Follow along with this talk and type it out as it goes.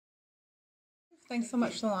Thanks so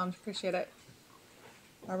much, Solange. Appreciate it.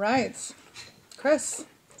 All right. Chris,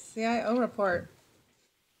 CIO report.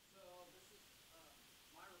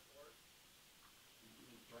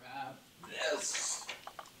 This.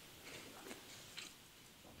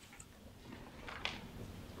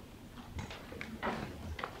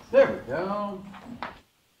 There we go.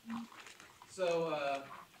 So,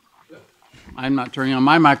 I'm not turning on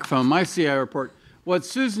my microphone. My CI report. What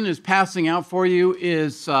Susan is passing out for you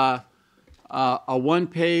is a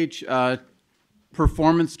one-page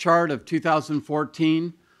performance chart of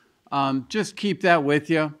 2014. Just keep that with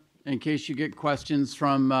you in case you get questions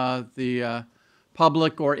from the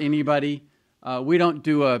public or anybody. We don't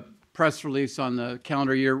do a press release on the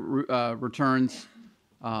calendar year returns.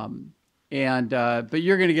 But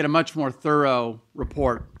you're going to get a much more thorough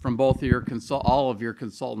report from both of your all of your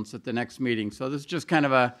consultants at the next meeting. So this is just kind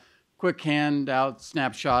of a quick handout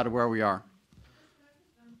snapshot of where we are.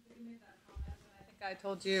 I think I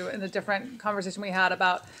told you in the different conversation we had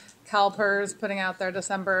about CalPERS putting out their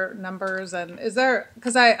December numbers. And is there,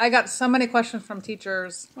 because I got so many questions from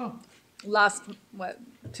teachers last,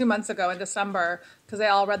 2 months ago in December, because they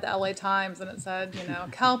all read the LA Times and it said,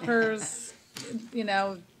 CalPERS,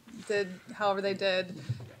 did however they did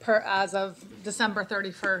as of December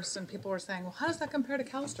 31st, and people were saying, well, how does that compare to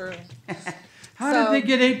CalSTRS? How did they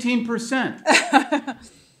get 18%?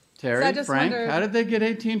 Terry, just Frank, wondered, how did they get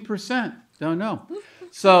 18%? Don't know.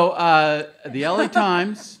 So the LA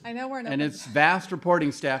Times I know we're and its vast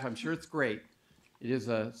reporting staff, I'm sure it's great. It is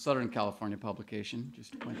a Southern California publication,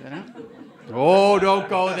 just to point that out. Oh, don't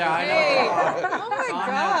go there. I know. Hey, oh my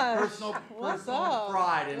gosh. Personal What's up?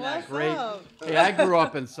 pride in that What's great. up? Hey, I grew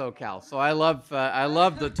up in SoCal, so I love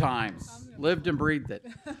the Times. Lived and breathed it.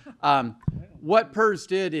 What PERS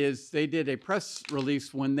did is they did a press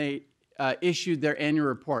release when they issued their annual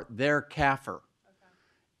report, their CAFR.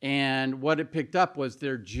 And what it picked up was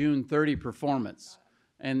their June 30 performance.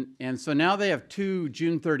 And so now they have two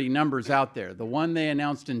June 30 numbers out there. The one they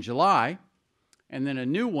announced in July, and then a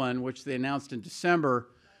new one, which they announced in December,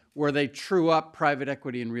 where they true up private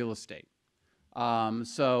equity and real estate.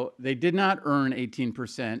 So they did not earn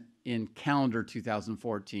 18% in calendar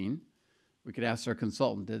 2014. We could ask our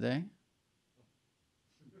consultant, did they?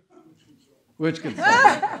 Which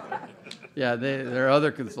consultant? Yeah, their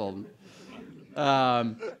other consultant.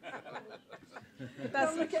 The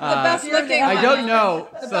best looking. I don't know.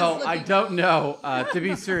 So I don't know. To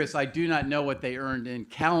be serious, I do not know what they earned in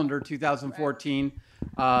calendar 2014.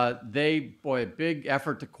 They, a big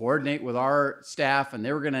effort to coordinate with our staff, and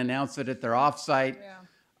they were going to announce it at their offsite.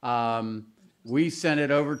 Yeah. We sent it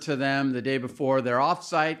over to them the day before their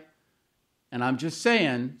offsite. And I'm just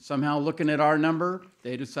saying, somehow looking at our number,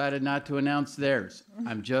 they decided not to announce theirs.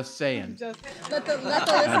 I'm just saying. Let the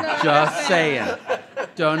listener Just saying.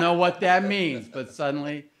 Don't know what that means, but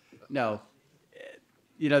suddenly, no.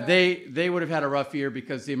 They would have had a rough year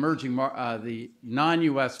because the the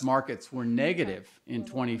non-U.S. markets were negative in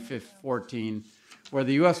 2014, where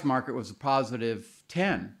the U.S. market was a positive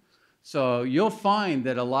 10. So you'll find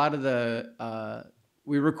that a lot of the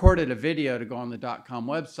we recorded a video to go on the .com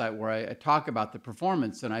website where I talk about the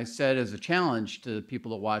performance, and I said as a challenge to the people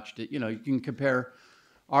that watched it, you can compare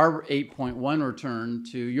our 8.1 return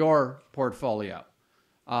to your portfolio.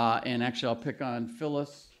 And actually, I'll pick on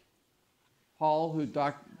Phyllis Hall,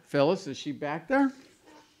 Phyllis, is she back there?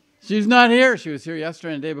 She's not here. She was here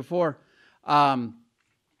yesterday and the day before. I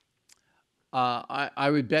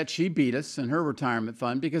would bet she beat us in her retirement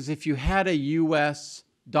fund, because if you had a U.S.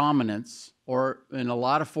 dominance, or in a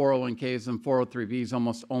lot of 401ks and 403bs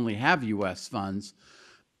almost only have U.S. funds,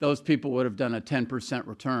 those people would have done a 10%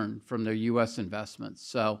 return from their U.S. investments.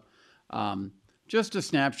 So just a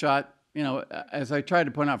snapshot. As I tried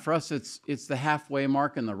to point out, for us, it's the halfway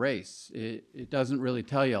mark in the race. It doesn't really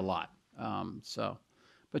tell you a lot.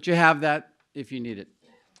 But you have that if you need it.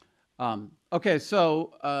 Okay,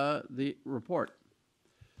 so the report.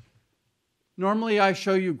 Normally, I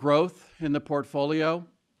show you growth in the portfolio,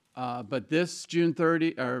 but this June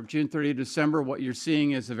 30 December, what you're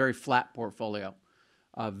seeing is a very flat portfolio.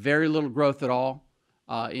 Very little growth at all.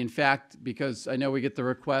 In fact, because I know we get the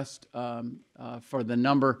request for the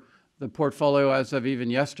number, the portfolio as of even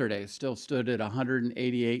yesterday still stood at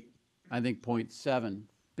 188, I think, 0.7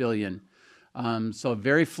 billion. So a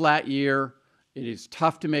very flat year. It is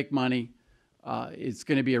tough to make money. It's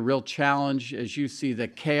going to be a real challenge as you see the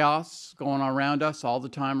chaos going on around us all the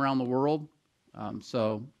time around the world.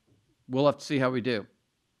 So we'll have to see how we do.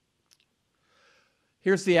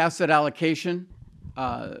 Here's the asset allocation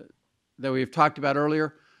that we've talked about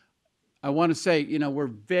earlier. I want to say, we're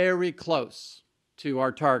very close to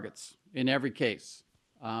our targets in every case.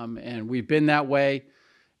 And we've been that way.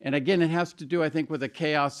 And again, it has to do, I think, with the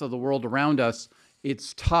chaos of the world around us.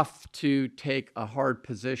 It's tough to take a hard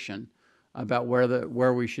position about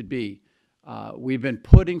where we should be. We've been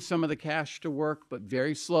putting some of the cash to work, but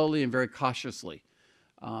very slowly and very cautiously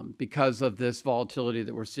because of this volatility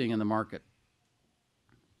that we're seeing in the market.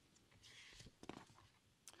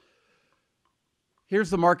 Here's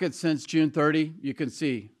the market since June 30. You can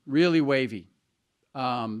see really wavy,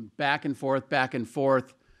 back and forth, back and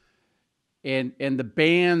forth. And the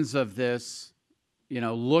bands of this,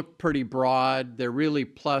 look pretty broad. They're really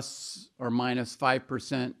plus or minus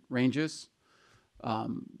 5% ranges.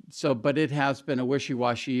 But it has been a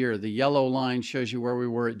wishy-washy year. The yellow line shows you where we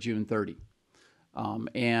were at June 30.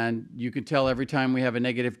 And you can tell every time we have a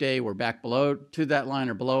negative day, we're back below to that line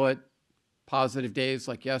or below it. Positive days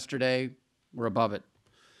like yesterday, we're above it.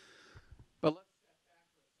 But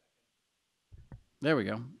there we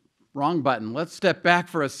go. Wrong button. Let's step back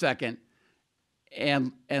for a second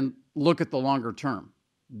and look at the longer term.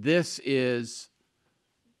 This is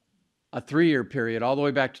a 3-year period all the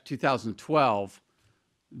way back to 2012.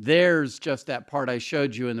 There's just that part I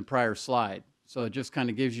showed you in the prior slide. So it just kind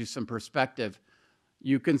of gives you some perspective.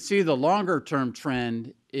 You can see the longer term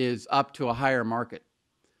trend is up to a higher market.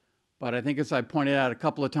 But I think, as I pointed out a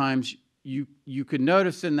couple of times, you could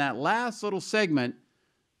notice in that last little segment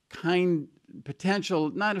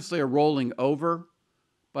potential, not necessarily a rolling over,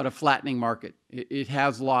 but a flattening market. It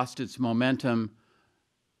has lost its momentum.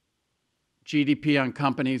 GDP on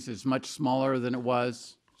companies is much smaller than it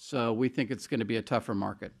was, so we think it's going to be a tougher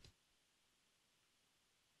market.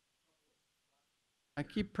 I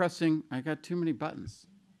keep pressing. I got too many buttons.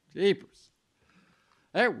 Jeepers.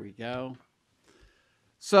 There we go.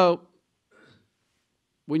 So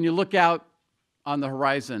when you look out on the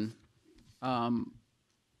horizon,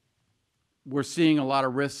 we're seeing a lot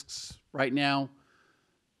of risks right now.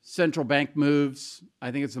 Central bank moves.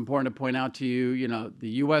 I think it's important to point out to you, the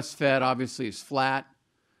U.S. Fed obviously is flat.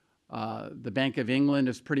 The Bank of England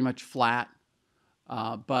is pretty much flat.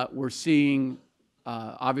 But we're seeing,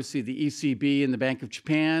 obviously, the ECB and the Bank of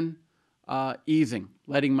Japan easing,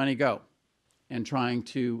 letting money go, and trying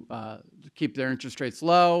to keep their interest rates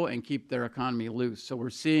low and keep their economy loose. So we're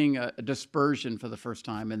seeing a dispersion for the first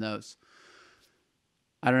time in those.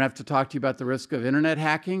 I don't have to talk to you about the risk of internet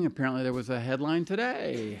hacking. Apparently there was a headline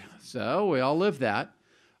today. So we all live that.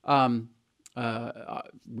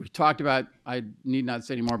 We talked about, I need not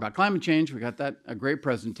say any more about climate change. We got that, a great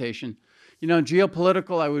presentation.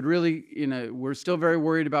 Geopolitical, I would really, we're still very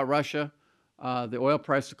worried about Russia. The oil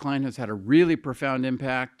price decline has had a really profound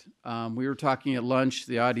impact. We were talking at lunch.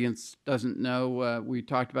 The audience doesn't know. We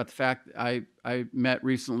talked about the fact I met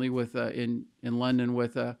recently with in London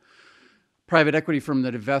with a private equity firm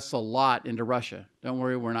that invests a lot into Russia. Don't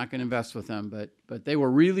worry, we're not going to invest with them. But they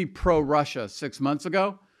were really pro-Russia 6 months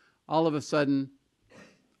ago. All of a sudden,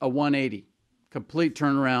 a 180, complete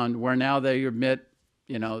turnaround where now they admit,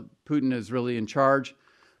 Putin is really in charge.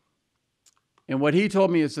 And what he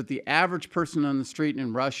told me is that the average person on the street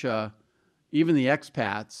in Russia, even the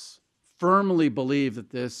expats, firmly believe that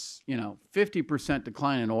this, 50%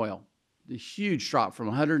 decline in oil, the huge drop from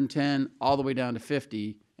 110 all the way down to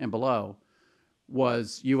 50 and below,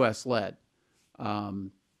 was U.S.-led.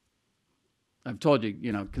 I've told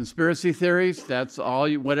you, conspiracy theories, that's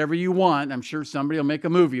all whatever you want. I'm sure somebody will make a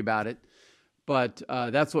movie about it. But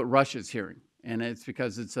that's what Russia's hearing. And it's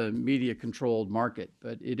because it's a media-controlled market.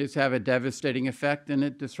 But it does have a devastating effect, and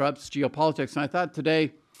it disrupts geopolitics. And I thought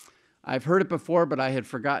today, I've heard it before, but I had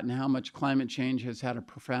forgotten how much climate change has had a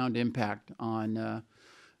profound impact on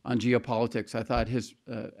geopolitics. I thought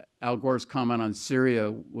Al Gore's comment on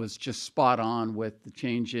Syria was just spot on with the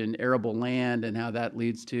change in arable land and how that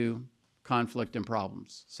leads to conflict and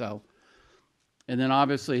problems. So, and then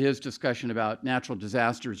obviously his discussion about natural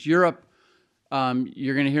disasters. Europe,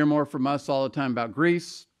 you're going to hear more from us all the time about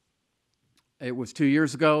Greece. It was 2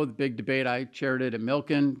 years ago, the big debate. I chaired it at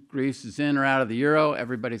Milken. Greece is in or out of the euro.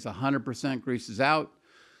 Everybody's 100% Greece is out.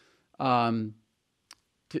 To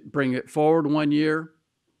bring it forward 1 year,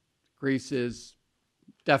 Greece is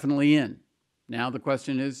definitely in. Now the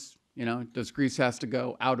question is, does Greece has to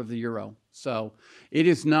go out of the euro? So it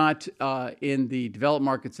is not in the developed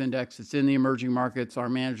markets index. It's in the emerging markets. Our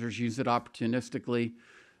managers use it opportunistically.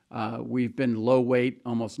 We've been low weight,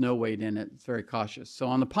 almost no weight in it. It's very cautious. So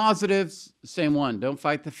on the positives, same one. Don't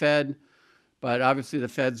fight the Fed. But obviously the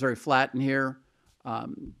Fed's very flat in here.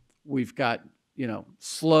 We've got,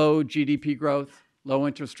 slow GDP growth, low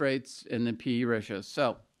interest rates, and then PE ratios.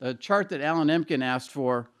 So the chart that Alan Emkin asked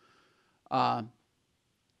for,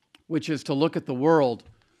 which is to look at the world,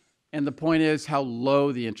 and the point is how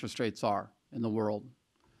low the interest rates are in the world.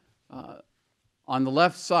 On the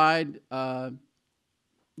left side,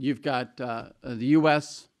 you've got the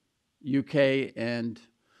U.S., UK, and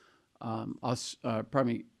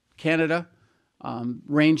Canada,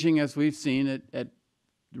 ranging, as we've seen, at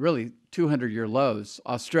really 200-year lows.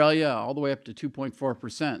 Australia, all the way up to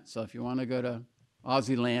 2.4%. So if you want to go to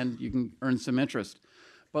Aussie land, you can earn some interest.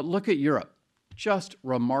 But look at Europe. Just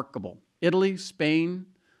remarkable. Italy, Spain,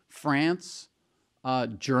 France,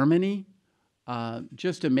 Germany.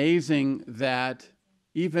 Just amazing that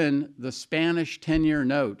even the Spanish 10-year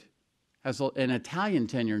note an Italian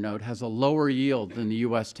 10-year note has a lower yield than the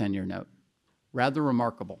U.S. 10-year note. Rather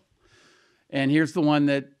remarkable. And here's the one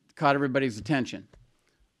that caught everybody's attention.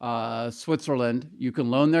 Switzerland, you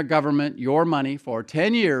can loan their government your money for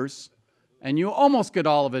 10 years, and you almost get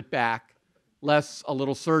all of it back, less a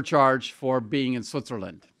little surcharge for being in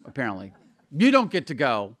Switzerland, apparently. You don't get to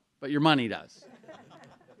go, but your money does.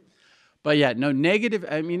 But yeah, no negative,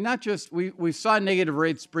 I mean, not just, we saw negative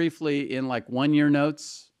rates briefly in like one-year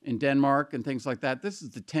notes in Denmark and things like that. This is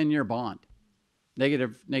the 10-year bond,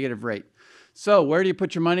 negative rate. So where do you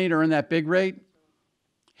put your money to earn that big rate?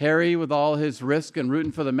 Harry, with all his risk and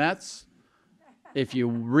rooting for the Mets. If you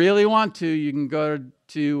really want to, you can go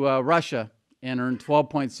to Russia and earn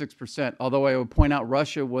 12.6%. Although I would point out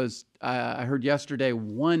Russia was, I heard yesterday,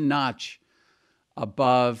 one notch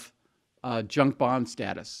above junk bond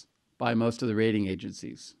status by most of the rating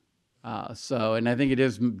agencies. And I think it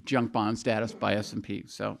is junk bond status by S&P.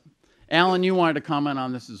 So, Alan, you wanted to comment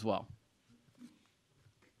on this as well.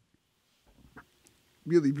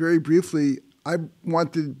 Really, very briefly, I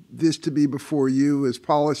wanted this to be before you as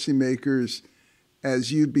policymakers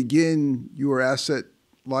as you begin your asset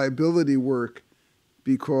liability work,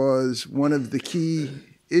 because one of the key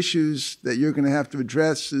issues that you're going to have to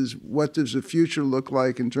address is what does the future look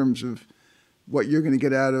like in terms of what you're going to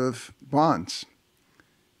get out of bonds.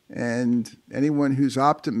 And anyone who's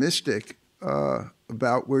optimistic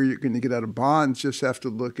about where you're going to get out of bonds just have to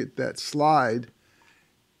look at that slide.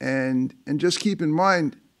 And just keep in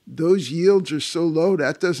mind, those yields are so low,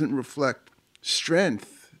 that doesn't reflect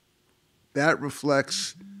strength. That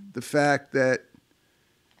reflects the fact that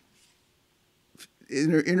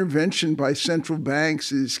intervention by central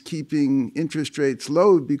banks is keeping interest rates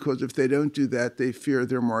low, because if they don't do that, they fear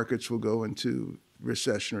their markets will go into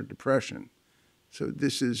recession or depression. So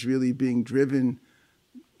this is really being driven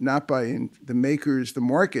not by the makers, the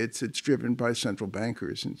markets, it's driven by central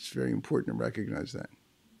bankers, and it's very important to recognize that.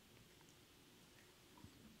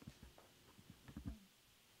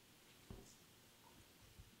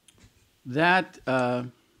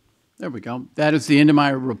 There we go. That is the end of my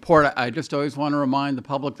report. I just always want to remind the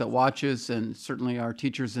public that watches, and certainly our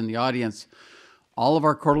teachers in the audience, all of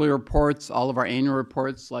our quarterly reports, all of our annual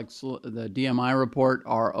reports, like the DMI report,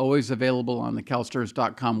 are always available on the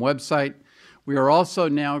calstrs.com website. We are also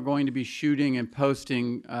now going to be shooting and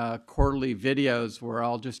posting quarterly videos where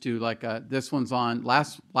I'll just do like this one's on,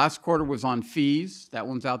 last quarter was on fees. That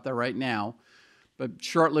one's out there right now. But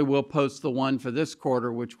shortly we'll post the one for this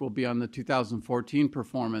quarter, which will be on the 2014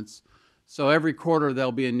 performance. So every quarter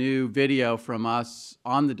there'll be a new video from us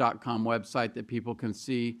on the .com website that people can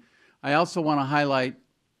see. I also want to highlight,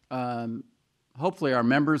 hopefully our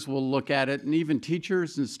members will look at it, and even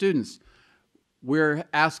teachers and students. We're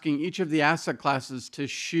asking each of the asset classes to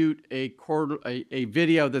shoot a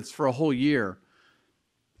video that's for a whole year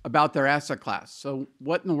about their asset class. So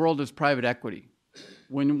what in the world is private equity?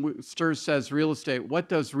 When STRS says real estate, what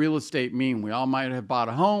does real estate mean? We all might have bought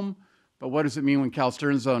a home, but what does it mean when Cal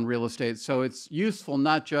Stearns own real estate? So it's useful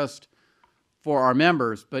not just for our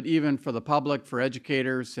members, but even for the public, for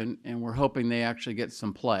educators, and we're hoping they actually get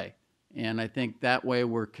some play. And I think that way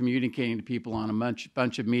we're communicating to people on a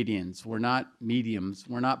bunch of mediums. We're not mediums.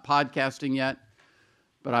 We're not podcasting yet,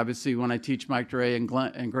 but obviously when I teach Mike DeRay and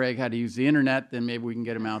Greg how to use the internet, then maybe we can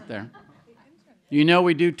get them out there. You know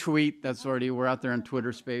we do tweet. We're out there on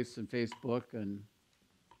Twitter Space and Facebook. And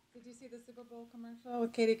did you see the Super Bowl commercial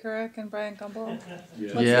with Katie Couric and Brian Gumbel?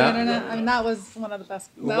 Yeah. The internet? I mean, that was one of the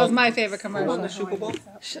best. That was my favorite commercial. Won the Super Bowl?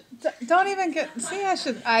 Don't even get. See,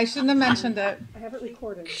 I shouldn't have mentioned it. I have it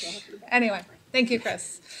recorded. So I'll have to... Anyway, thank you,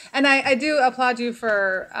 Chris. And I do applaud you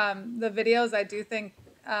for the videos. I do think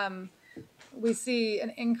we see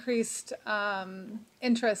an increased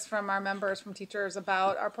interest from our members, from teachers,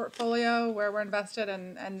 about our portfolio, where we're invested,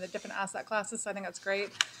 and the different asset classes. So I think that's great.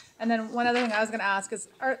 And then one other thing I was going to ask is,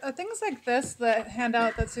 are things like this, the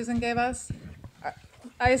handout that Susan gave us,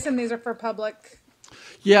 I assume these are for public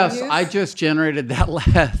yes, use? I just generated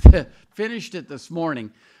that, finished it this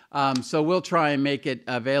morning. So we'll try and make it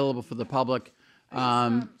available for the public,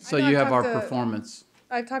 so you have our performance.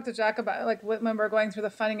 I talked to Jack about, like, when we're going through the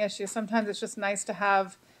funding issue, sometimes it's just nice to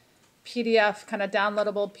have PDF, kind of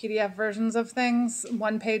downloadable PDF versions of things,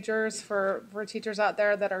 one-pagers for teachers out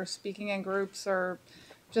there that are speaking in groups, or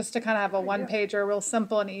just to kind of have a one-pager, real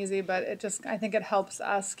simple and easy, but it just, I think it helps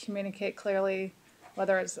us communicate clearly,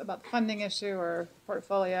 whether it's about the funding issue or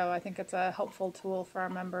portfolio. I think it's a helpful tool for our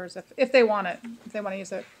members if they want it, if they want to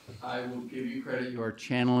use it. I will give you credit. You are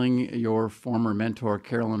channeling your former mentor,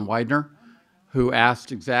 Carolyn Widener, who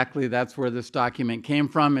asked exactly, that's where this document came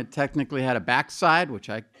from. It technically had a backside, which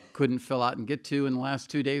I couldn't fill out and get to in the last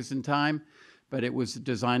 2 days in time, but it was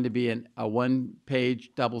designed to be a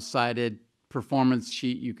one-page, double-sided performance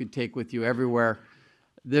sheet you could take with you everywhere.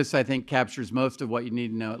 This, I think, captures most of what you need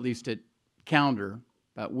to know, at least at calendar,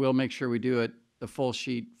 but we'll make sure we do it, the full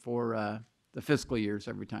sheet for the fiscal years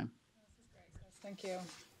every time. Thank you.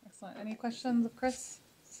 Excellent. Any questions of Chris?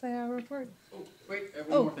 Say our report. Oh, wait,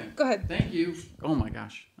 one more thing. Go ahead. Thank you. Oh my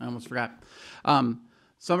gosh, I almost forgot.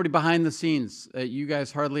 Somebody behind the scenes that you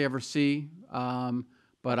guys hardly ever see,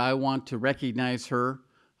 but I want to recognize her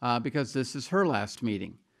because this is her last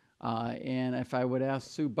meeting. And if I would ask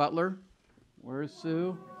Sue Butler, where's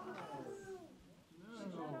Sue?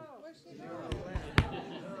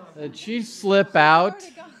 Did she slip out?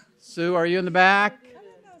 Sue, are you in the back?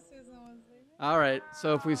 All right,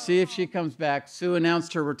 so if we see if she comes back, Sue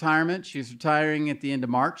announced her retirement. She's retiring at the end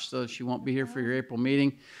of March, so she won't be here for your April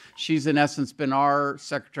meeting. She's in essence been our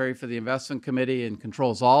secretary for the investment committee and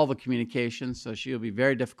controls all the communications, so she'll be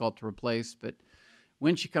very difficult to replace. But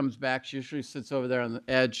when she comes back, she usually sits over there on the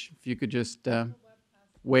edge. If you could just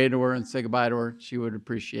wave to her and say goodbye to her, she would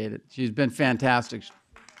appreciate it. She's been fantastic.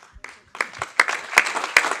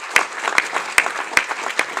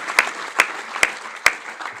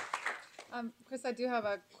 Chris, I do have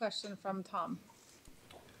a question from Tom.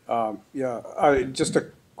 Just a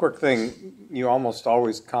quick thing. You almost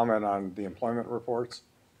always comment on the employment reports.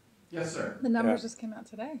 Yes, sir. The numbers just came out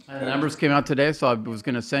today. The numbers came out today, so I was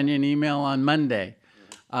going to send you an email on Monday.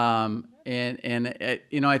 I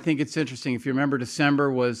think it's interesting. If you remember, December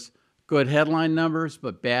was good headline numbers,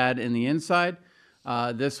 but bad in the inside.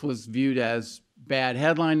 This was viewed as bad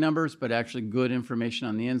headline numbers, but actually good information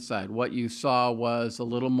on the inside. What you saw was a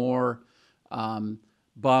little more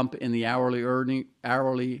bump in the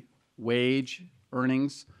hourly wage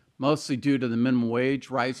earnings, mostly due to the minimum wage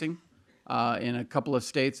rising. In a couple of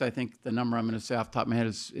states, I think the number I'm going to say off the top of my head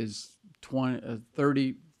is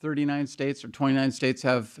 39 states or 29 states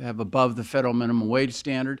have above the federal minimum wage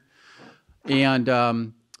standard.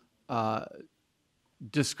 And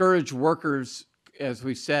discouraged workers, as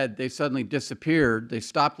we said, they suddenly disappeared. They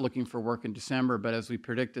stopped looking for work in December, but as we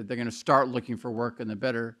predicted, they're going to start looking for work in the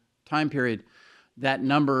better time period. That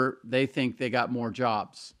number, they think they got more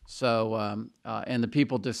jobs. So, and the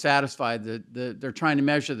people dissatisfied, they're trying to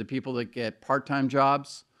measure the people that get part-time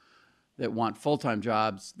jobs, that want full-time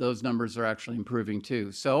jobs. Those numbers are actually improving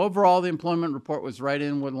too. So overall, the employment report was right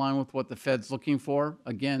in line with what the Fed's looking for.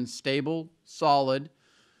 Again, stable, solid,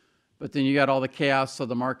 but then you got all the chaos of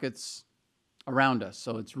the markets around us.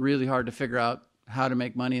 So it's really hard to figure out how to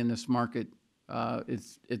make money in this market.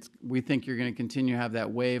 We think you're going to continue to have that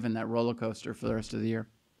wave and that roller coaster for the rest of the year.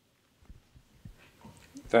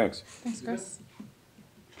 Thanks. Thanks, Chris.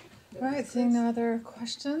 All right, seeing no other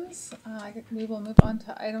questions, we will move on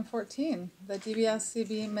to item 14, the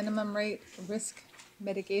DBS-CB minimum rate risk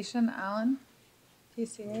mitigation. Alan,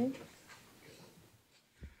 PCA.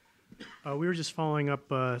 We were just following up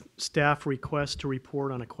a staff request to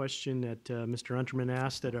report on a question that Mr. Unterman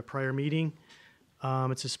asked at a prior meeting.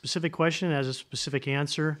 It's a specific question, it has a specific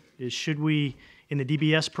answer. Should we, in the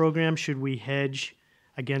DBS program, should we hedge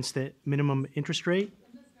against the minimum interest rate?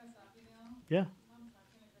 Yeah.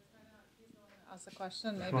 Ask the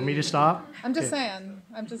question. Maybe. Want me to stop? I'm just saying.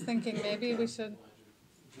 I'm just thinking maybe we should.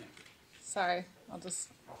 Sorry, I'll just.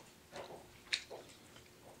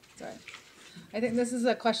 Sorry. I think this is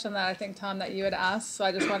a question that I think, Tom, that you had asked, so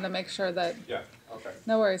I just wanted to make sure that. Yeah, okay.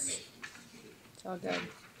 No worries. It's all good.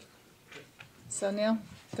 So Neil,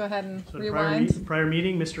 go ahead and So rewind. prior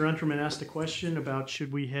meeting, Mr. Unterman asked a question about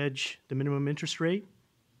should we hedge the minimum interest rate?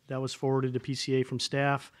 That was forwarded to PCA from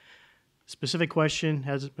staff. Specific question,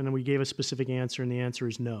 and we gave a specific answer, and the answer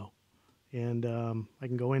is no. And I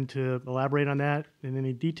can go into elaborate on that in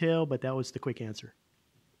any detail, but that was the quick answer.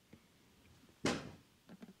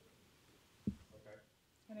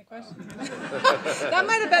 Any questions? That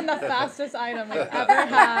might have been the fastest item we've ever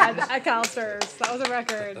had at CalSTRS. That was a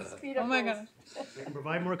record. Oh my gosh. I can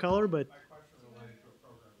provide more color, but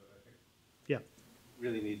yeah.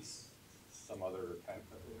 Really needs some other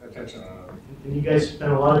attention on it. And you guys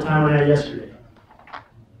spent a lot of time on that yesterday.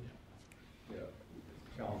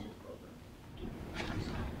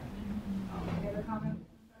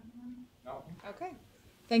 Okay.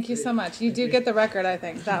 Thank you so much. You do get the record, I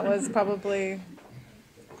think. That was probably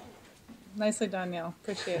nicely done, Neil.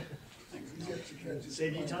 Appreciate it.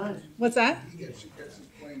 Save you time. What's that?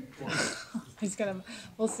 He's gonna,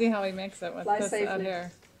 we'll see how he makes it with Fly this out safely.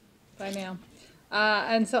 here. Bye now.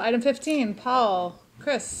 And so item 15, Paul,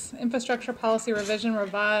 Chris, infrastructure policy revision,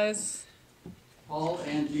 revise. Paul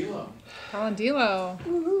and Gilo. Paul and D'Lo.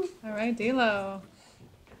 All right, D'Lo.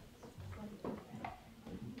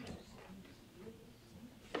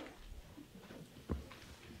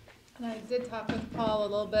 And I did talk with Paul a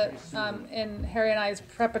little bit in Harry and I's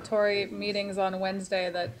preparatory meetings on Wednesday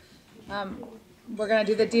that we're going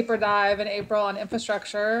to do the deeper dive in April on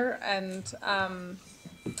infrastructure and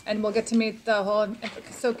we'll get to meet the whole.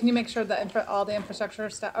 So can you make sure that all the infrastructure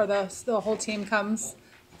staff or the whole team comes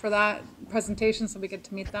for that presentation so we get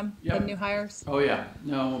to meet them, Yep. the new hires? Oh, yeah.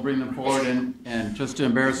 No, we'll bring them forward, and just to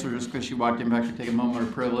embarrass her, just because she walked in back to take a moment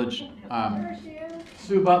of privilege,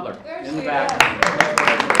 Sue Butler in the back.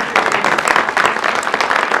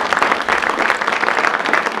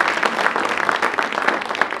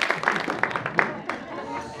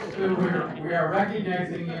 Sue, we are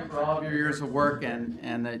recognizing you for all of your years of work,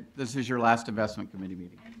 and that this is your last investment committee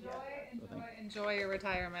meeting. Enjoy your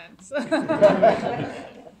retirement. Is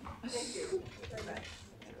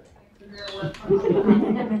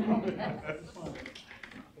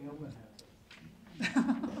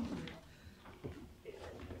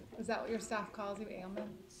that what your staff calls you, Ailman?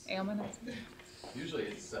 Ailman? Usually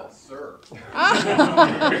it's sir.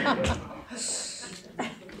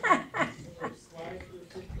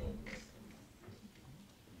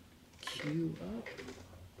 Queue up.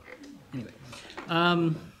 Anyway,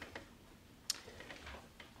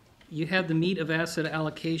 you have the meat of asset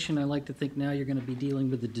allocation. I like to think now you're going to be dealing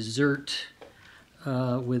with the dessert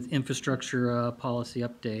with infrastructure policy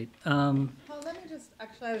update. Well, let me just,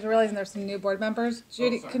 actually, I was realizing there's some new board members.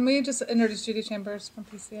 Judy, can we just introduce Judy Chambers from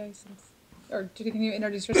PCA since, or Judy, can you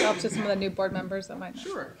introduce yourself to some of the new board members that might know?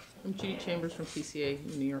 Sure. I'm Judy Chambers from PCA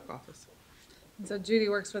in the New York office. And so Judy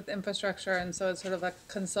works with infrastructure and so it's sort of a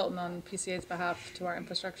consultant on PCA's behalf to our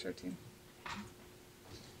infrastructure team.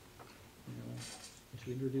 Should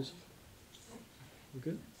we introduce? We're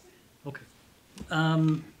good? Okay.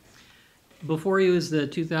 Before you is the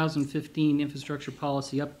 2015 infrastructure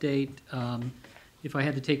policy update. If I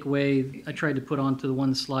had to take away, I tried to put onto the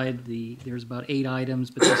one slide, there's about 8 items,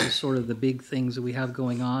 but this is sort of the big things that we have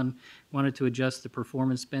going on. Wanted to adjust the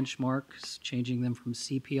performance benchmarks, changing them from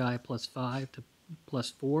CPI +5 to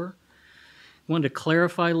 +4. Wanted to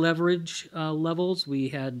clarify leverage levels. We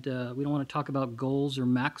don't want to talk about goals or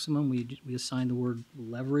maximum. We assigned the word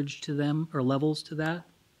leverage to them, or levels to that.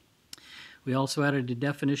 We also added a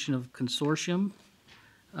definition of consortium,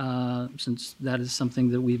 since that is something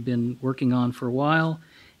that we've been working on for a while.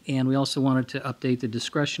 And we also wanted to update the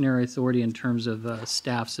discretionary authority in terms of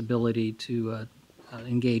staff's ability to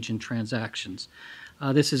engage in transactions.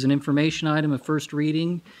 This is an information item, a first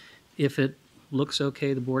reading. If it looks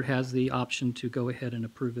okay, the board has the option to go ahead and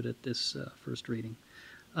approve it at this first reading.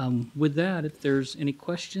 With that, if there's any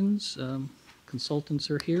questions, consultants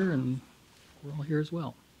are here and we're all here as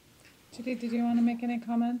well. Judy, did you want to make any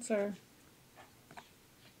comments or?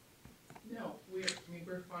 No, we're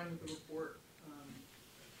fine with the report,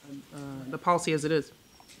 the policy as it is.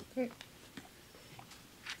 Great.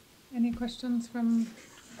 Any questions from?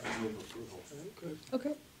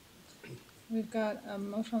 Okay. We've got a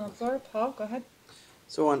motion on the floor. Paul, go ahead.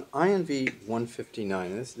 So on INV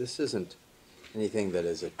 159, this isn't anything that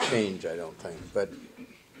is a change, I don't think,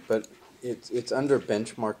 but it's under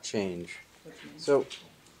benchmark change. So it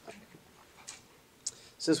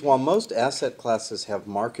says while most asset classes have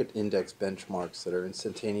market index benchmarks that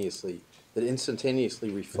instantaneously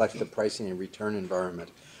reflect the pricing and return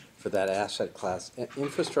environment for that asset class,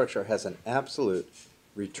 infrastructure has an absolute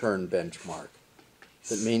return benchmark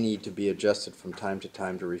that may need to be adjusted from time to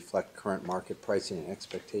time to reflect current market pricing and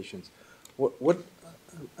expectations.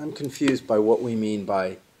 I'm confused by what we mean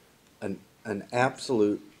by an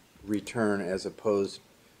absolute return as opposed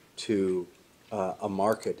to a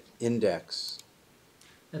market index.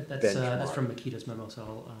 That's from Makita's memo,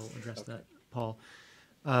 so I'll address that, Paul.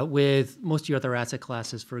 With most of your other asset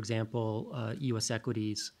classes, for example, U.S.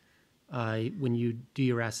 equities, when you do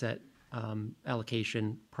your asset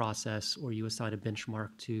allocation process or you assign a benchmark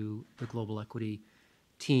to the global equity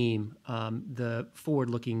team, the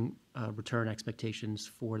forward-looking return expectations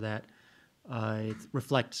for that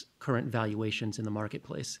reflect current valuations in the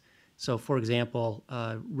marketplace. So, for example,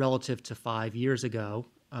 relative to 5 years ago,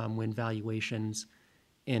 when valuations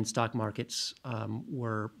in stock markets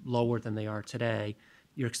were lower than they are today,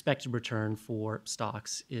 your expected return for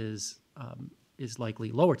stocks is is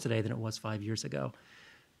likely lower today than it was 5 years ago.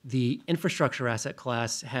 The infrastructure asset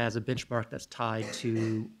class has a benchmark that's tied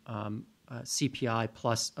to CPI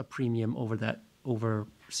plus a premium over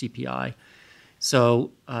CPI.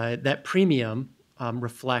 So that premium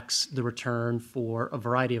reflects the return for a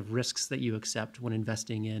variety of risks that you accept when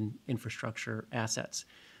investing in infrastructure assets.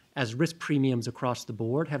 As risk premiums across the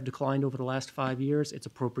board have declined over the last 5 years, it's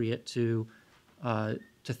appropriate to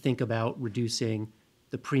think about reducing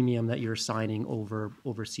the premium that you're assigning over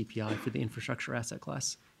CPI for the infrastructure asset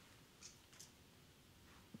class.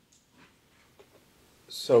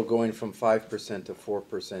 So going from 5% to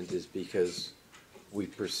 4% is because we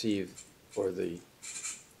perceive, or the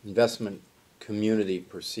investment community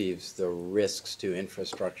perceives, the risks to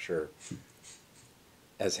infrastructure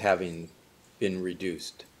as having been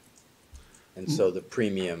reduced. And so the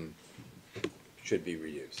premium should be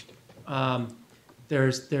reduced.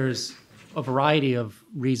 There's a variety of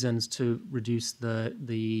reasons to reduce the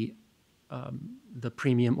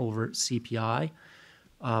premium over CPI.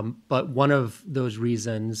 But one of those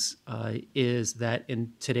reasons is that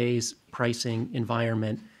in today's pricing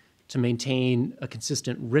environment, to maintain a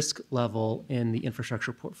consistent risk level in the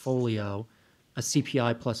infrastructure portfolio, a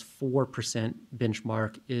CPI plus 4%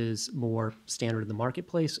 benchmark is more standard in the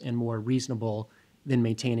marketplace and more reasonable than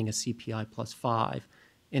maintaining a CPI plus 5.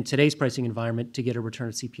 In today's pricing environment, to get a return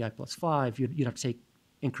of CPI plus 5, you'd have to take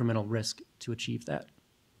incremental risk to achieve that.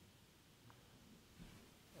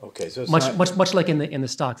 Okay, so it's much like in the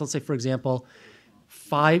stocks. Let's say, for example,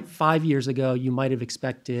 five years ago, you might have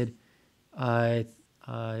expected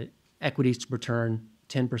equities to return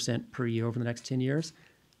 10% per year over the next 10 years.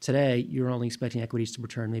 Today, you're only expecting equities to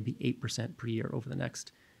return maybe 8% per year over the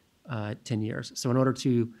next 10 years. So in order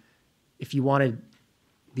to, if you wanted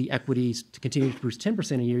the equities to continue to produce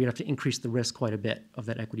 10% a year, you'd have to increase the risk quite a bit of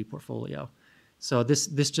that equity portfolio. So this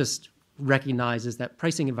just recognizes that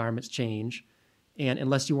pricing environments change, and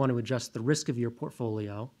unless you want to adjust the risk of your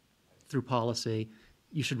portfolio through policy,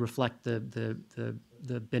 you should reflect the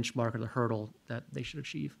benchmark or the hurdle that they should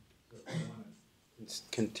achieve.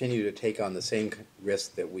 Continue to take on the same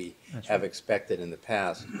risk that we have expected in the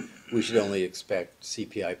past. We should only expect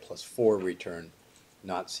CPI plus 4 return,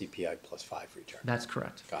 not CPI plus 5 return. That's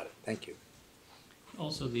correct. Got it. Thank you.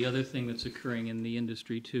 Also, the other thing that's occurring in the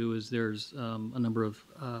industry too is there's a number of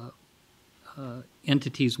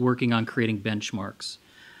entities working on creating benchmarks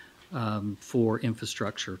for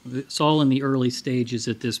infrastructure. It's all in the early stages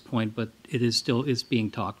at this point, but it's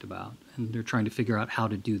being talked about, and they're trying to figure out how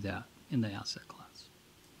to do that in the asset class.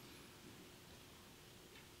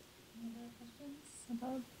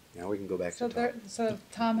 Now we can go back So to Tom. so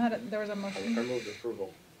Tom there was a motion. I move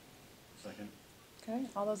approval. Second. Okay,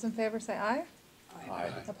 all those in favor say aye. Aye.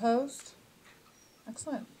 Opposed?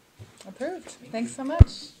 Excellent. Approved. Thanks so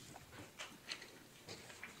much.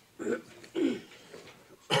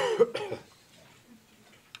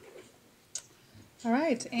 All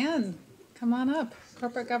right, Anne, come on up.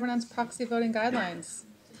 Corporate governance proxy voting guidelines.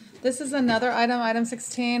 This is another item, item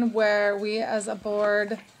 16, where we as a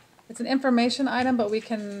board, it's an information item, but we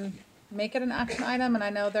can make it an action item, and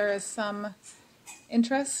I know there is some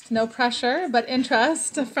interest, no pressure, but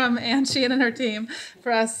interest from Ann Sheehan and her team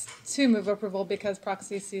for us to move approval because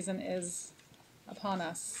proxy season is upon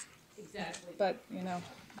us. Exactly. But,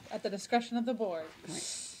 at the discretion of the board.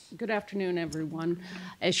 Good afternoon, everyone.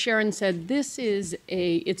 As Sharon said,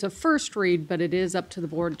 it's a first read, but it is up to the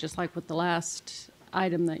board, just like with the last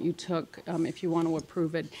item that you took, if you want to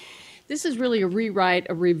approve it. This is really a rewrite,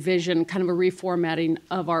 a revision, kind of a reformatting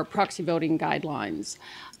of our proxy voting guidelines.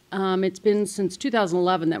 It's been since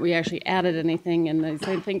 2011 that we actually added anything, and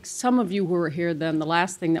I think some of you who were here then, the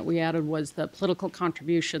last thing that we added was the political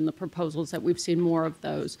contribution, the proposals that we've seen more of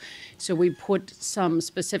those. So we put some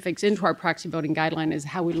specifics into our proxy voting guideline as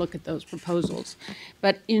how we look at those proposals.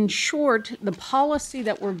 But in short, the policy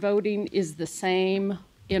that we're voting is the same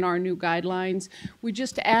in our new guidelines. We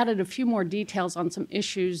just added a few more details on some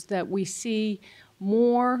issues that we see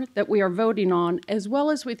more that we are voting on, as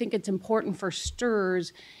well as we think it's important for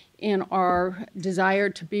STRS in our desire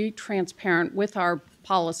to be transparent with our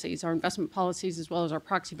policies, our investment policies, as well as our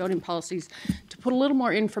proxy voting policies, to put a little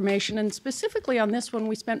more information. And specifically on this one,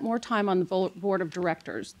 we spent more time on the board of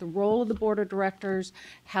directors, the role of the board of directors,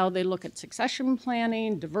 how they look at succession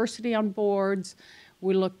planning, diversity on boards.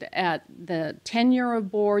 We looked at the tenure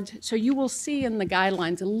of boards. So you will see in the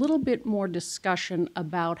guidelines a little bit more discussion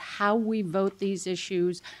about how we vote these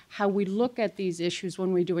issues, how we look at these issues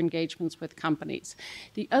when we do engagements with companies.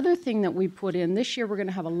 The other thing that we put in, this year we're going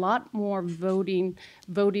to have a lot more voting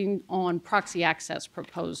on proxy access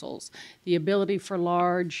proposals, the ability for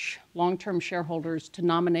large long-term shareholders to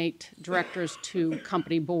nominate directors to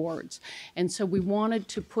company boards. And so we wanted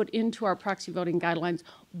to put into our proxy voting guidelines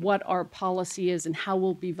what our policy is and how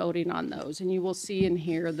we'll be voting on those. And you will see in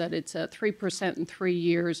here that it's a 3% in 3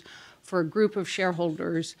 years for a group of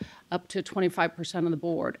shareholders up to 25% of the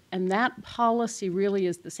board. And that policy really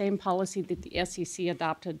is the same policy that the SEC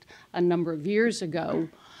adopted a number of years ago.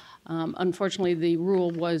 Unfortunately, the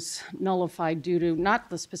rule was nullified due to not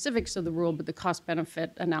the specifics of the rule, but the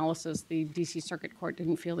cost-benefit analysis. The DC Circuit Court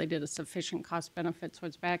didn't feel they did a sufficient cost-benefit, so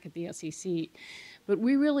it's back at the SEC. But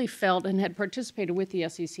we really felt, and had participated with the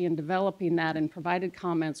SEC in developing that and provided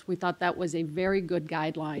comments, we thought that was a very good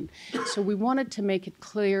guideline. So we wanted to make it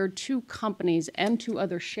clear to companies and to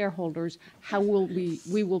other shareholders how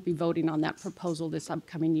we will be voting on that proposal this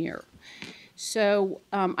upcoming year. So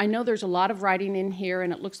I know there's a lot of writing in here,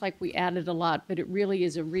 and it looks like we added a lot, but it really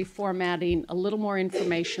is a reformatting, a little more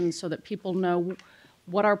information so that people know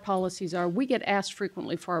what our policies are. We get asked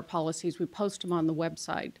frequently for our policies. We post them on the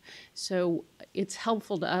website. So it's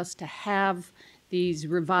helpful to us to have these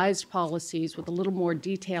revised policies with a little more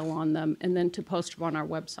detail on them and then to post them on our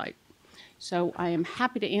website. So I am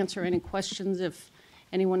happy to answer any questions if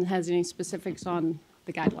anyone has any specifics on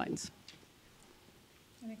the guidelines.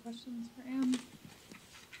 Any questions for Anne?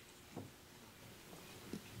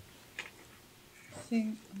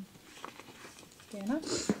 Seeing Dana?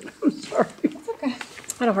 I'm sorry. That's okay. I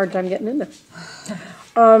had a hard time getting in there.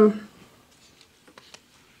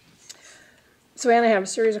 So Anne, I have a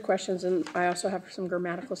series of questions, and I also have some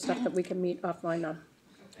grammatical stuff that we can meet offline on.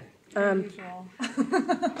 Unusual. I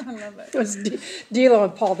love it. It was D'Lo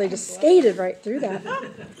and Paul, they just skated right through that.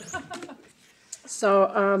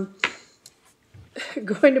 So,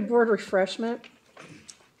 going to board refreshment,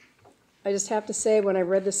 I just have to say, when I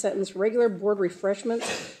read the sentence, regular board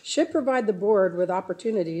refreshments should provide the board with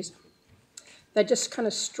opportunities, that just kind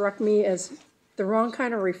of struck me as the wrong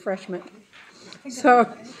kind of refreshment.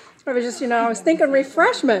 So I was just, I was thinking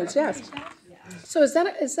refreshments, yes. So is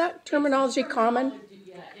that terminology common?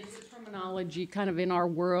 Yeah, it's a terminology kind of in our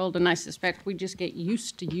world, and I suspect we just get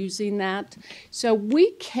used to using that. So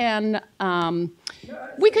we can,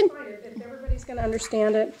 If everybody's going to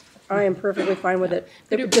understand it, I am perfectly fine with it.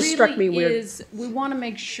 It just struck me weird. We want to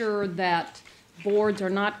make sure that boards are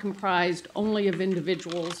not comprised only of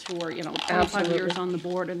individuals who are, 25 years on the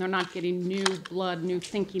board, and they're not getting new blood, new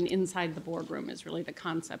thinking inside the boardroom is really the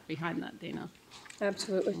concept behind that, Dana.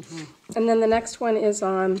 Absolutely. And then the next one is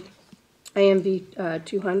on AMV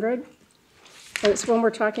 200. And it's when we're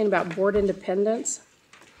talking about board independence.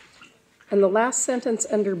 And the last sentence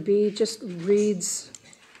under B just reads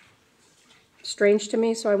strange to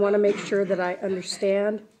me, so I want to make sure that I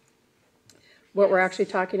understand what we're actually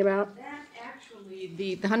talking about. That actually,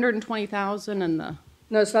 the 120,000 and the...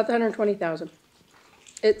 No, it's not the 120,000.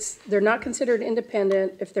 They're not considered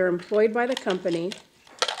independent if they're employed by the company,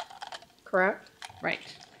 correct? Right.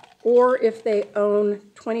 Or if they own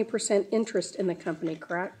 20% interest in the company,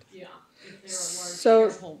 correct? Yeah, if they're a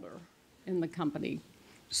large shareholder in the company.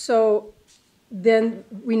 So then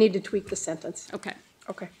we need to tweak the sentence. Okay.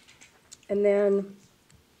 Okay. And then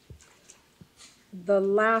the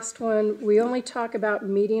last one, we only talk about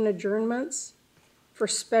meeting adjournments for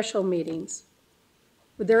special meetings.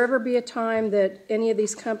 Would there ever be a time that any of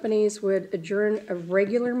these companies would adjourn a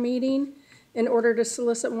regular meeting in order to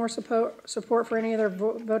solicit more support for any of their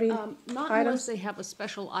voting Not unless items? they have a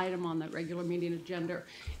special item on that regular meeting agenda.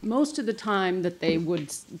 Most of the time that they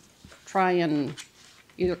would try and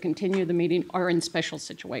either continue the meeting or in special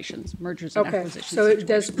situations, mergers and Okay, acquisitions. so it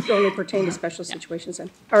does only pertain to special situations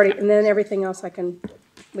then. All right, and then everything else we can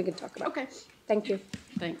talk about. Okay, Thank you.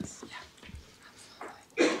 thanks.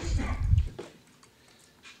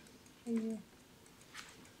 You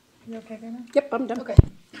okay, Dana? Yep, I'm done. Okay.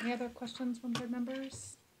 Any other questions from board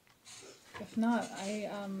members? If not,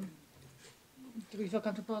 do we feel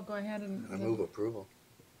comfortable going ahead and? I move approval.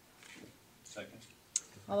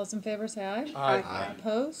 All those in favor say aye. Aye.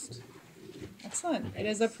 Opposed? Excellent. It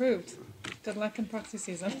is approved. Good luck in proxy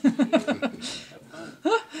season.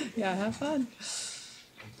 Yeah, have fun.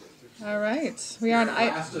 All right. We are on.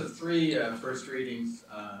 Last of three first readings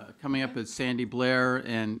coming up is Sandy Blair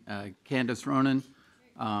and Candace Ronan.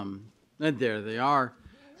 And there they are.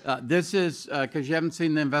 This is because you haven't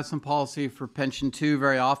seen the investment policy for Pension 2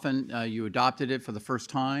 very often. You adopted it for the first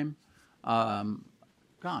time.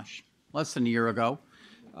 gosh, less than a year ago.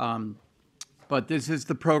 But this is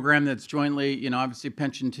the program that's jointly, obviously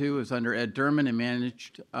Pension 2 is under Ed Durman and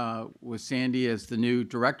managed with Sandy as the new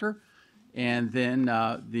director. And then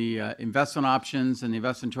the investment options and the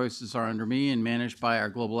investment choices are under me and managed by our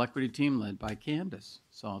global equity team led by Candace.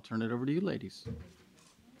 So I'll turn it over to you ladies.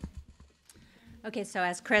 Okay, so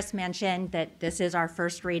as Chris mentioned, that this is our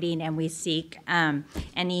first reading and we seek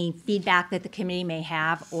any feedback that the committee may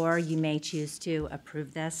have, or you may choose to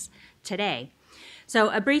approve this today. So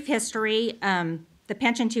a brief history, the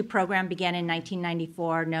Pension 2 program began in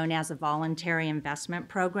 1994, known as a voluntary investment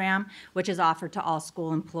program, which is offered to all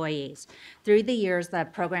school employees. Through the years, the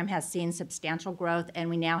program has seen substantial growth, and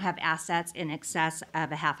we now have assets in excess of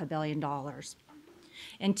 $500 million.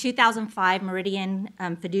 In 2005, Meridian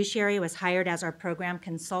Fiduciary was hired as our program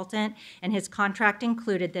consultant, and his contract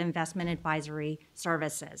included the investment advisory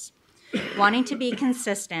services. Wanting to be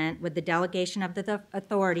consistent with the delegation of the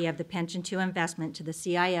authority of the Pension 2 investment to the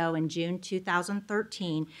CIO in June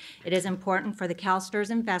 2013, it is important for the CalSTRS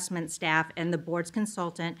investment staff and the board's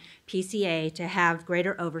consultant, PCA, to have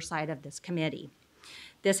greater oversight of this committee.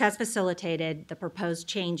 This has facilitated the proposed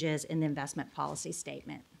changes in the investment policy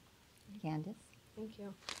statement. Candace? Thank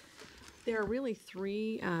you. There are really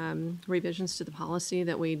three revisions to the policy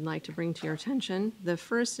that we'd like to bring to your attention. The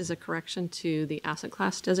first is a correction to the asset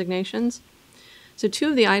class designations. So two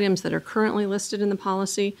of the items that are currently listed in the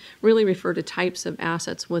policy really refer to types of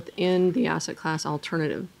assets within the asset class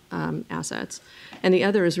alternative assets. And the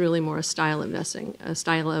other is really more a style of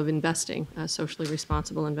investing, socially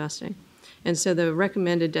responsible investing. And so the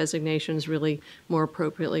recommended designations really more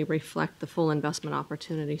appropriately reflect the full investment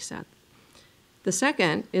opportunity set. The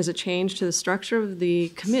second is a change to the structure of the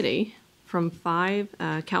committee from 5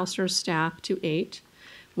 CalSTRS staff to 8,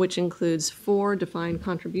 which includes 4 defined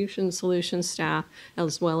contribution solution staff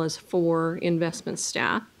as well as 4 investment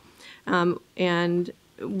staff. And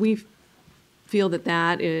we feel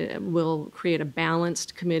that will create a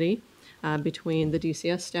balanced committee between the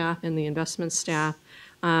DCS staff and the investment staff.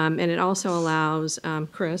 And it also allows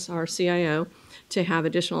Chris, our CIO, to have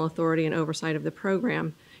additional authority and oversight of the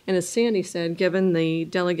program. And as Sandy said, given the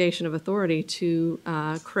delegation of authority to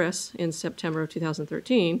Chris in September of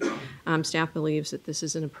 2013, staff believes that this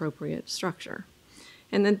is an appropriate structure.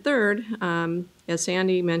 And then third, as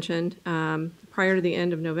Sandy mentioned, prior to the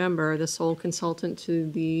end of November, the sole consultant to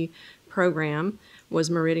the program was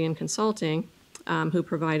Meridian Consulting, who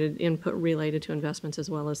provided input related to investments as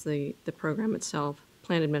well as the program itself,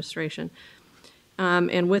 plan administration.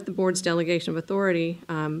 And with the board's delegation of authority,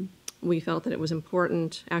 we felt that it was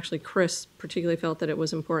important, actually Chris particularly felt that it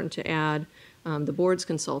was important to add the board's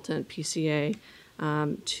consultant, PCA,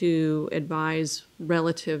 to advise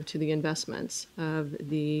relative to the investments of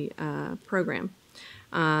the program.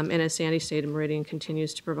 And as Sandy stated, Meridian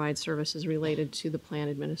continues to provide services related to the plan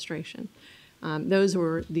administration. Those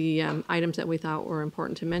were the items that we thought were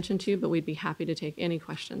important to mention to you, but we'd be happy to take any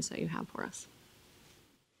questions that you have for us.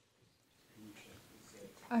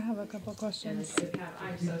 I have a couple questions.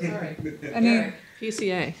 I'm so sorry. Any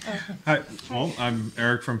PCA. Hi, well, I'm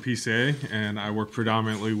Eric from PCA, and I work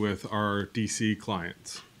predominantly with our DC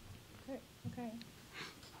clients.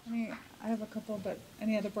 Okay. I have a couple, but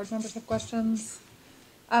any other board members have questions?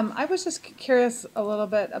 I was just curious a little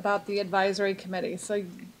bit about the advisory committee. So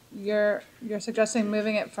you're suggesting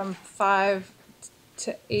moving it from 5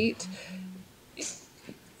 to 8.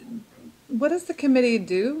 What does the committee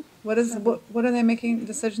do? What are they making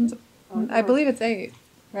decisions? I believe it's 8,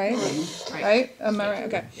 right? Right? Am I right?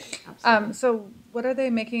 Okay. So what are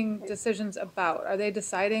they making decisions about? Are they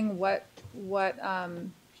deciding what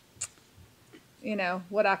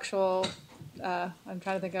actual, I'm trying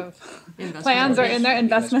to think of plans are in there,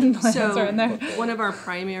 investment plans are in there? One of our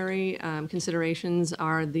primary considerations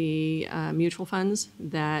are the mutual funds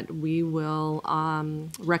that we will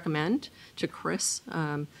recommend to Chris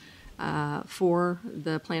for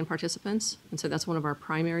the plan participants. And so that's one of our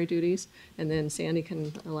primary duties. And then Sandy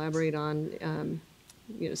can elaborate on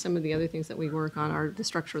some of the other things that we work on, are the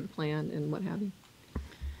structure of the plan and what have you.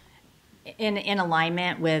 In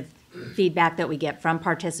alignment with feedback that we get from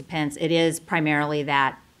participants, it is primarily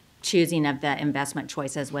that choosing of the investment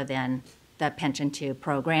choices within the Pension 2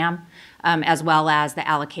 program, as well as the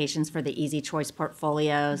allocations for the Easy Choice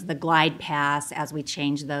portfolios, the glide paths as we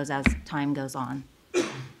change those as time goes on.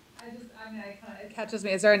 It catches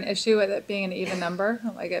me. Is there an issue with it being an even number,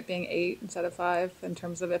 like it being 8 instead of 5, in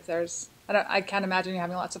terms of if there's? I can't imagine you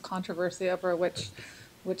having lots of controversy over which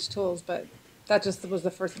tools, but that just was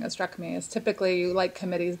the first thing that struck me. Is typically you like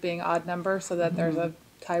committees being odd number so that there's a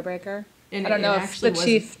tiebreaker. And I don't know if the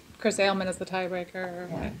chief Chris Ailman is the tiebreaker,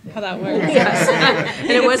 or how that works. Yes,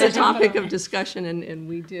 and it was a topic of discussion, and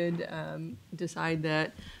we did decide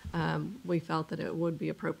that we felt that it would be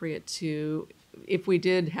appropriate to, if we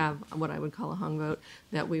did have what I would call a hung vote,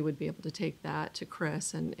 that we would be able to take that to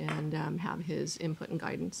Chris and have his input and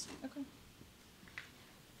guidance. Okay.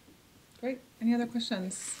 Great. Any other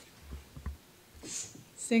questions?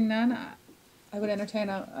 Seeing none, I would entertain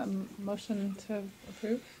a motion to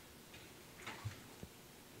approve.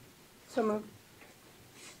 So moved.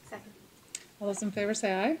 Second. All those in favor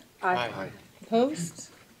say aye. Aye. Opposed?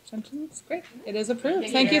 Abstentions? Great. It is approved.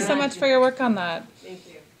 Thank you so much for your work on that. Thank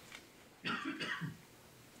you.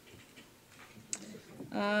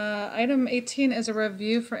 Item 18 is a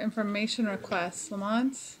review for information requests.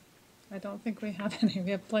 Lamont? I don't think we have any.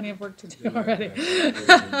 We have plenty of work to do already.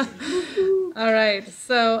 All right,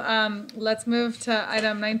 so let's move to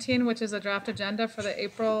item 19, which is a draft agenda for the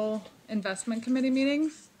April Investment Committee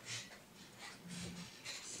meetings.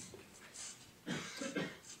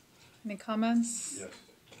 Any comments?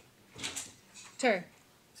 Yes. Terry,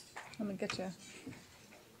 let me get you.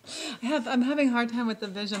 I'm having a hard time with the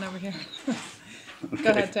vision over here. Go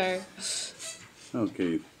ahead, Terry.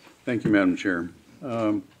 Okay, thank you, Madam Chair.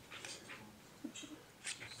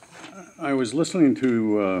 I was listening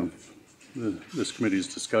to this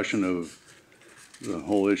committee's discussion of the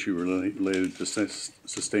whole issue related to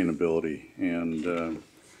sustainability, and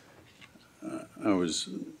I was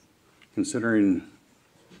considering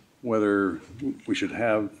whether we should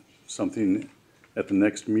have something at the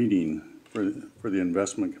next meeting for the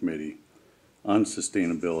investment committee on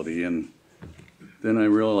sustainability. And then I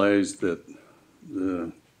realized that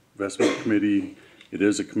the investment committee, it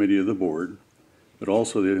is a committee of the board, but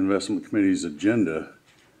also the investment committee's agenda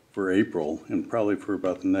for April and probably for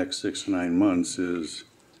about the next 6 to 9 months is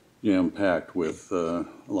jam-packed with a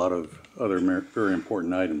lot of other very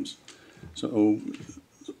important items. So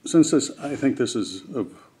since I think this is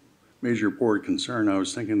of major board concern, I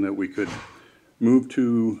was thinking that we could move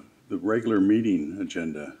to the regular meeting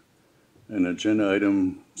agenda, an agenda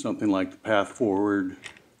item, something like the path forward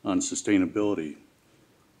on sustainability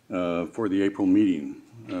for the April meeting.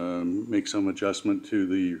 Make some adjustment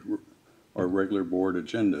to our regular board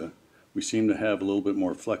agenda. We seem to have a little bit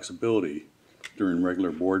more flexibility during regular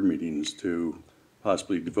board meetings to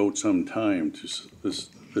possibly devote some time to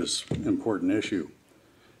this important issue.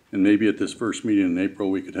 And maybe at this first meeting in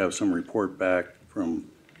April, we could have some report back from,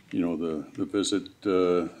 the visit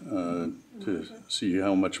to see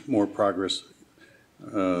how much more progress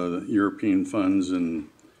the European funds and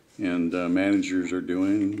managers are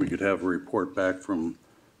doing. We could have a report back from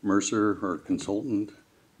Mercer, our consultant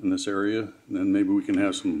in this area, and then maybe we can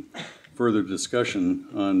have some further discussion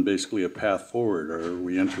on basically a path forward. Are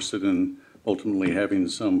we interested in ultimately having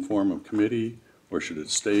some form of committee, or should it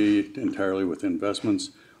stay entirely with investments?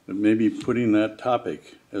 But maybe putting that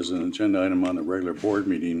topic as an agenda item on the regular board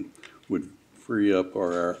meeting would free up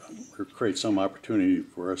or create some opportunity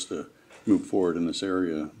for us to move forward in this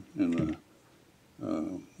area and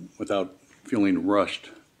without feeling rushed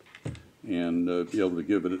and be able to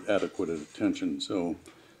give it adequate attention. So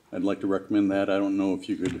I'd like to recommend that. I don't know if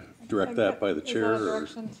you could direct that by the chair. Is that a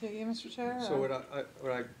direction to you, Mr. Chair? So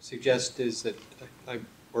what I suggest is that I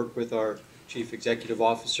work with our Chief Executive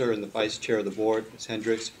Officer and the Vice Chair of the Board, Ms.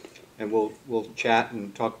 Hendricks, and we'll chat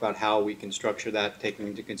and talk about how we can structure that, taking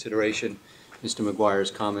into consideration Mr.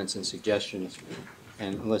 McGuire's comments and suggestions.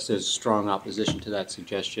 And unless there's strong opposition to that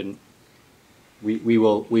suggestion, we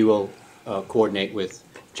will coordinate with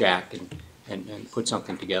Jack and put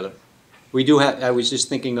something together. We do have, I was just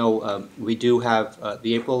thinking though, we do have,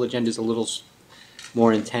 the April agenda is a little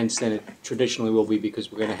more intense than it traditionally will be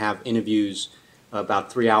because we're going to have interviews,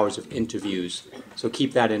 about 3 hours of interviews. So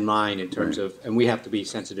keep that in mind in terms of, and we have to be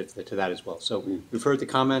sensitive to that as well. So we've heard the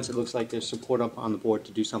comments. It looks like there's support up on the board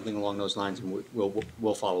to do something along those lines, and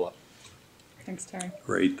we'll follow up. Thanks, Terry.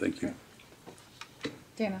 Great, thank you.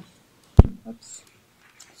 Dana. Oops.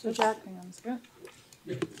 So Jack, Hang on a second.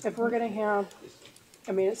 if we're gonna have,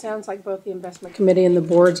 it sounds like both the investment committee and the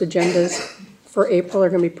board's agendas for April are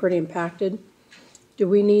gonna be pretty impacted. Do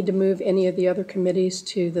we need to move any of the other committees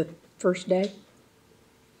to the first day?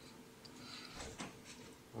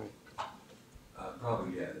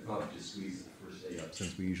 Probably just squeeze the first day up.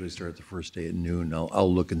 Since we usually start the first day at noon,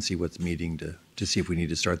 I'll look and see what's meeting to see if we need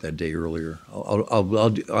to start that day earlier.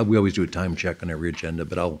 We always do a time check on every agenda,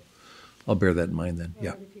 but I'll bear that in mind then,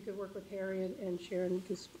 yeah. If you could work with Harry and Sharon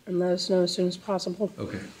and let us know as soon as possible.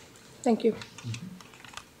 Okay. Thank you.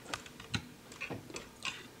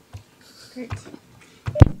 Great.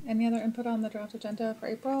 Any other input on the draft agenda for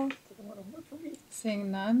April?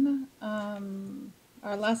 Seeing none,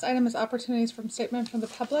 Our last item is opportunities from statement from the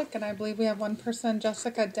public, and I believe we have one person,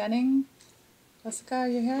 Jessica Denning. Jessica, are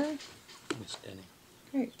you here? Ms. Denny.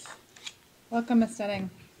 Great. Welcome, Ms. Denning.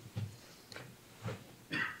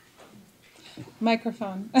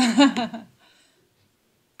 Microphone.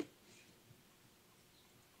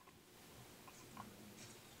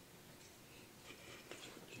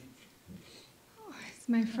 It's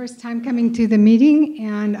my first time coming to the meeting,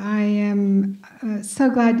 and I am so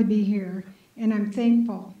glad to be here. And I'm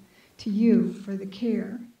thankful to you for the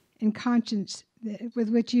care and conscience with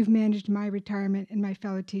which you've managed my retirement and my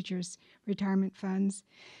fellow teachers' retirement funds.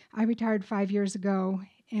 I retired 5 years ago,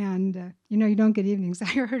 and you don't get evenings. I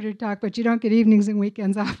heard her talk, but you don't get evenings and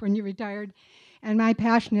weekends off when you retired. And my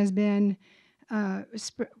passion has been, now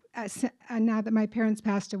that my parents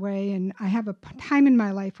passed away, and I have a time in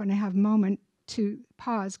my life when I have a moment to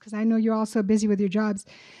pause, because I know you're all so busy with your jobs,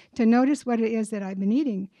 to notice what it is that I've been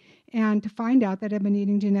eating, and to find out that I've been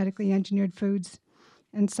eating genetically engineered foods.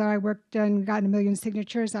 And so I worked and got 1 million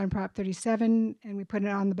signatures on Prop 37, and we put it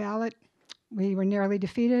on the ballot. We were narrowly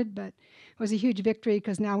defeated, but it was a huge victory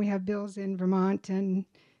because now we have bills in Vermont and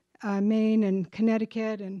Maine and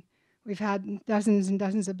Connecticut, and we've had dozens and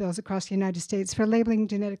dozens of bills across the United States for labeling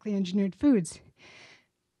genetically engineered foods.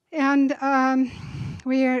 And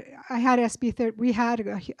we had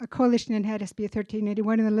a coalition and had SB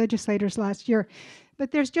 1381 in the legislators last year. But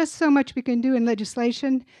there's just so much we can do in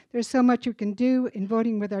legislation. There's so much we can do in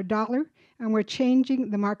voting with our dollar, and we're changing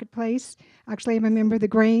the marketplace. Actually, I'm a member of the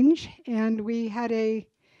Grange, and we had a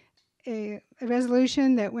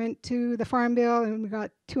resolution that went to the Farm Bill, and we got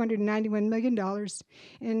 $291 million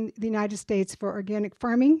in the United States for organic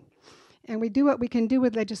farming. And we do what we can do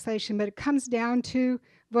with legislation, but it comes down to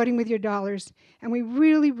voting with your dollars. And we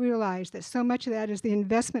really realize that so much of that is the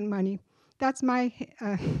investment money. That's my,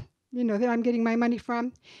 that I'm getting my money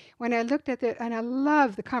from. When I looked at and I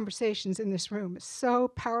love the conversations in this room, it's so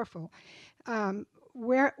powerful.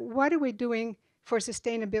 What are we doing for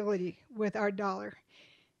sustainability with our dollar?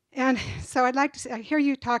 And so I'd like to I hear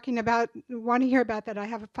you talking about, want to hear about that. I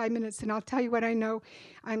have 5 minutes, and I'll tell you what I know.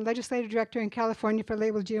 I'm legislative director in California for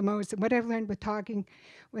labeled GMOs, and what I've learned with talking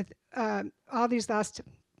with all these last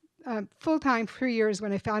full-time 3 years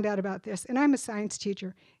when I found out about this. And I'm a science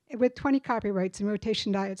teacher with 20 copyrights in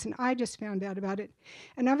rotation diets, and I just found out about it.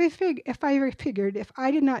 And if I ever figured, if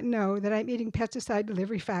I did not know that I'm eating pesticide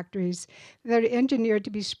delivery factories that are engineered to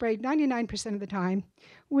be sprayed 99% of the time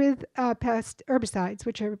with herbicides,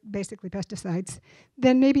 which are basically pesticides,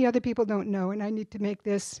 then maybe other people don't know, and I need to make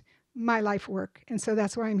this my life work. And so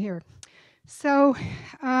that's why I'm here. So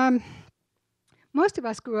most of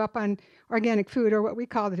us grew up on organic food, or what we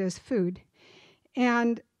called it as food.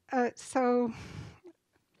 And I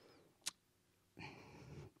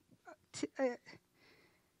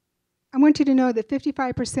want you to know that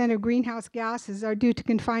 55% of greenhouse gases are due to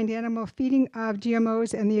confined animal feeding of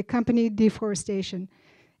GMOs and the accompanied deforestation.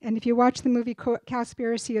 And if you watch the movie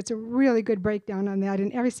Cowspiracy, it's a really good breakdown on that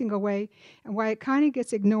in every single way, and why it kind of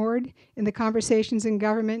gets ignored in the conversations in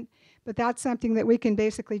government, but that's something that we can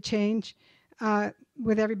basically change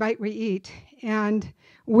with every bite we eat, and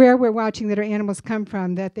where we're watching that our animals come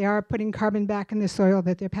from, that they are putting carbon back in the soil,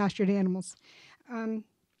 that they're pastured animals.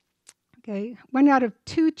 Okay, 1 out of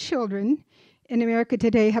 2 children in America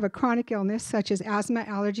today have a chronic illness such as asthma,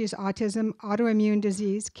 allergies, autism, autoimmune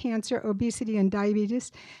disease, cancer, obesity, and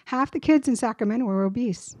diabetes. Half the kids in Sacramento are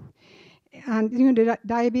obese. And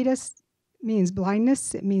diabetes means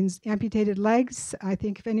blindness. It means amputated legs. I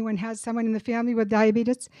think if anyone has someone in the family with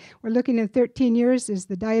diabetes, we're looking in 13 years as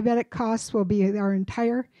the diabetic costs will be our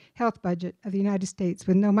entire health budget of the United States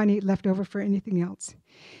with no money left over for anything else.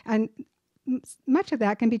 And much of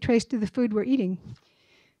that can be traced to the food we're eating.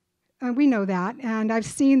 We know that, and I've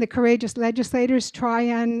seen the courageous legislators try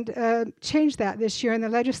and change that this year in the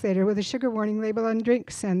legislature with a sugar warning label on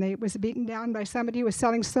drinks, and it was beaten down by somebody who was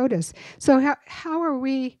selling sodas. So how are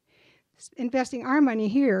we investing our money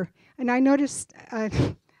here? And I noticed, I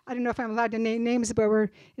don't know if I'm allowed to name names, but we're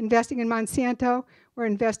investing in Monsanto, we're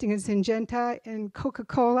investing in Syngenta and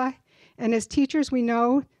Coca-Cola, and as teachers we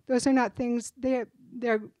know those are not things, they're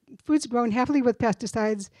foods grown heavily with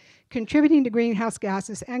pesticides, contributing to greenhouse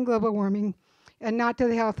gases and global warming, and not to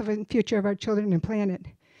the health and future of our children and planet.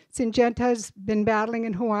 Syngenta's been battling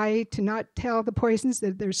in Hawaii to not tell the poisons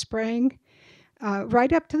that they're spraying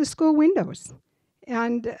right up to the school windows.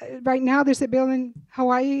 And right now there's a bill in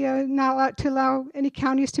Hawaii not allowed to allow any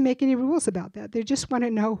counties to make any rules about that. They just want to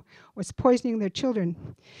know what's poisoning their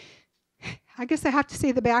children. I guess I have to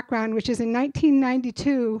say the background, which is in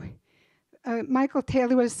 1992, Michael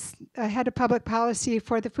Taylor was head of public policy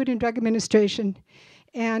for the Food and Drug Administration,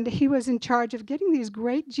 And he was in charge of getting these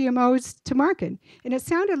great GMOs to market. And it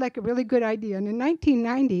sounded like a really good idea. And in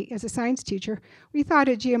 1990, as a science teacher, we thought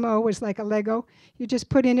a GMO was like a Lego. You just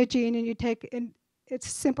put in a gene and you take, and it's a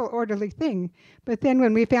simple, orderly thing. But then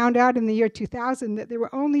when we found out in the year 2000 that there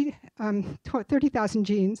were only 30,000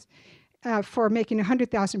 genes for making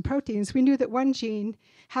 100,000 proteins, we knew that one gene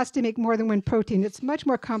has to make more than one protein. It's much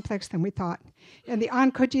more complex than we thought. And the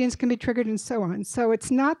oncogenes can be triggered and so on. So it's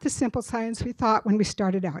not the simple science we thought when we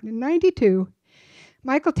started out. In '92,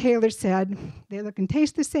 Michael Taylor said, they look and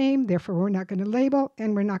taste the same, therefore we're not going to label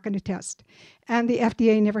and we're not going to test. And the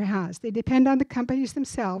FDA never has. They depend on the companies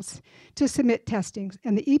themselves to submit testings.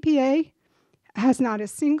 And the EPA has not a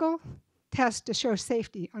single test to show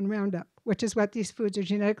safety on Roundup, which is what these foods are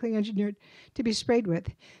genetically engineered to be sprayed with.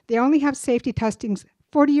 They only have safety testings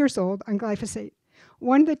 40 years old on glyphosate.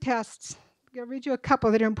 One of the tests, I'll read you a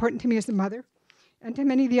couple that are important to me as a mother, and to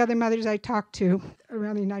many of the other mothers I talk to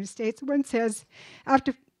around the United States. One says,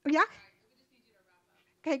 after, yeah?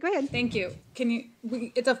 Okay, go ahead. Thank you. Can you,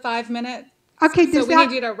 it's a 5-minute. Okay, so we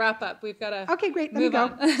need you to wrap up. We've got to. Okay, great, let me move go.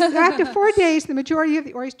 on. So after 4 days, the majority of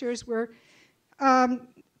the oysters were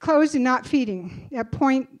closed and not feeding at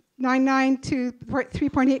 0.99 to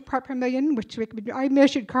 3.8 part per million, which I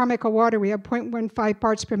measured Carmichael water. We have 0.15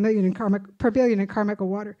 parts per billion in Carmichael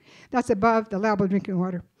water. That's above the allowable drinking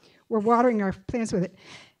water. We're watering our plants with it.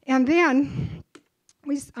 And then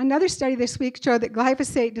another study this week showed that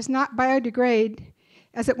glyphosate does not biodegrade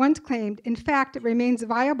as it once claimed. In fact, it remains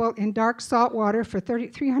viable in dark salt water for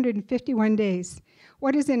 351 days.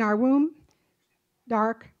 What is in our womb?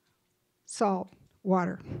 Dark salt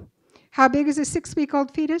water. How big is a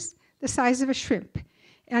 6-week-old fetus? The size of a shrimp.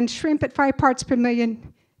 And shrimp at 5 parts per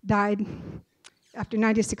million died after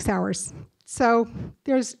 96 hours. So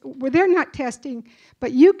they're not testing,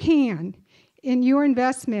 but you can, in your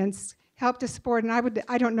investments, help to support, and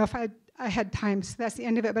I don't know if I had time, so that's the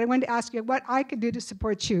end of it, but I wanted to ask you what I could do to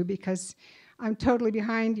support you, because I'm totally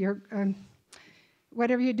behind your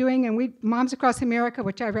whatever you're doing, and Moms Across America,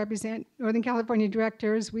 which I represent, Northern California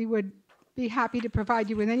directors, we would be happy to provide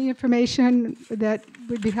you with any information that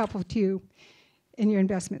would be helpful to you in your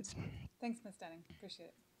investments. Thanks, Ms. Denning. Appreciate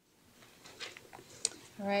it.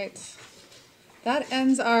 All right. That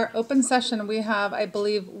ends our open session. We have, I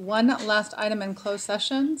believe, one last item in closed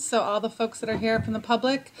session. So all the folks that are here from the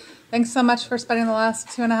public, thanks so much for spending the last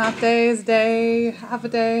 2.5 days, half a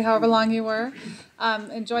day, however long you were.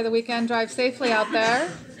 Enjoy the weekend. Drive safely out there.